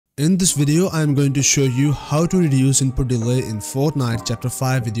In this video, I am going to show you how to reduce input delay in Fortnite Chapter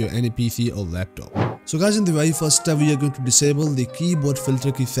 5 with your any PC or laptop. So guys, in the very first step, we are going to disable the keyboard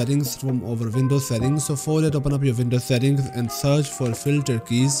filter key settings from our Windows settings. So for that, open up your Windows settings and search for filter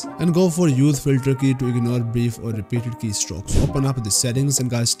keys and go for use filter key to ignore brief or repeated keystrokes. Open up the settings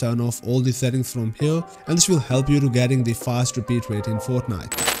and guys, turn off all the settings from here, and this will help you to getting the fast repeat rate in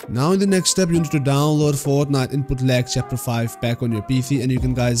Fortnite. Now in the next step, you need to download Fortnite Input Lag Chapter 5 pack on your PC, and you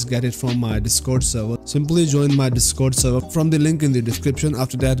can guys get it from my Discord server. Simply join my Discord server from the link in the description.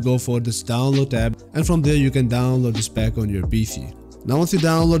 After that, go for this download tab, and from there you can download this pack on your PC. Now once you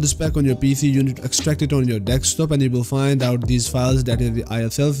download this pack on your PC, you need to extract it on your desktop, and you will find out these files, that is the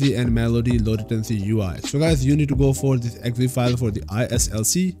ISLC and Melody Low Latency UI. So guys, you need to go for this exe file for the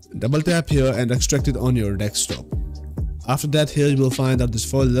ISLC, double tap here and extract it on your desktop. After that, here you will find out this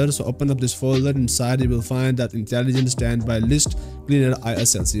folder. So open up this folder. Inside you will find that intelligent standby list cleaner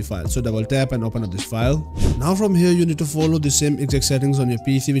ISLC file. So double tap and open up this file. Now from here you need to follow the same exact settings on your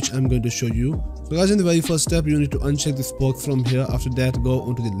PC which I'm going to show you. So guys, in the very first step, you need to uncheck this box from here. After that, go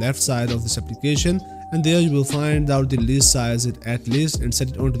onto the left side of this application, and there you will find out the list size at least and set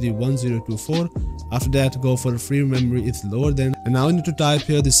it onto the 1024. After that, go for free memory is lower than, and now you need to type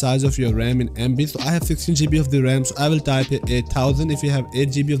here the size of your RAM in MB. So I have 16 GB of the RAM, so I will type here 8000. If you have 8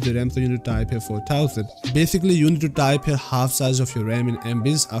 GB of the RAM, so you need to type here 4000. Basically, you need to type here half size of your RAM in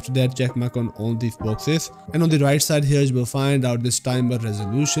MBs. After that, check mark on all these boxes, and on the right side here you will find out this timer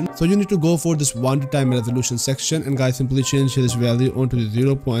resolution. So you need to go for this 1 timer resolution section, and guys, simply change this value onto the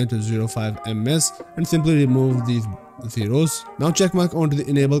 0.05 ms and simply remove these zeros. Now check mark onto the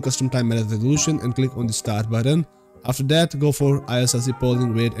enable custom timer resolution and click on the start button. After that, go for ISLC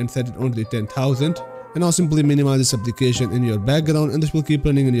polling rate and set it onto the 10,000. And now simply minimize this application in your background, and this will keep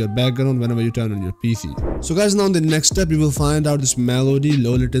running in your background whenever you turn on your PC. So guys, now in the next step, you will find out this Melody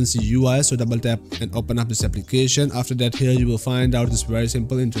Low Latency UI. So double tap and open up this application. After that, here you will find out this very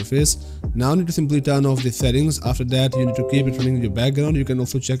simple interface. Now you need to simply turn off the settings. After that, you need to keep it running in your background. You can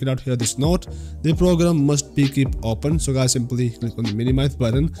also check it out here, this note: the program must be keep open. So guys, simply click on the minimize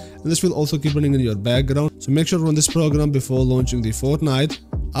button, and this will also keep running in your background. So make sure to run this program before launching the Fortnite.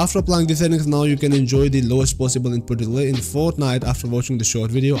 After applying the settings, now you can enjoy the lowest possible input delay in Fortnite after watching the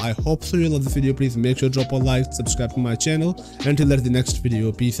short video. I hope so you love the video. Please make sure to drop a like, subscribe to my channel. Until the next video,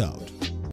 peace out.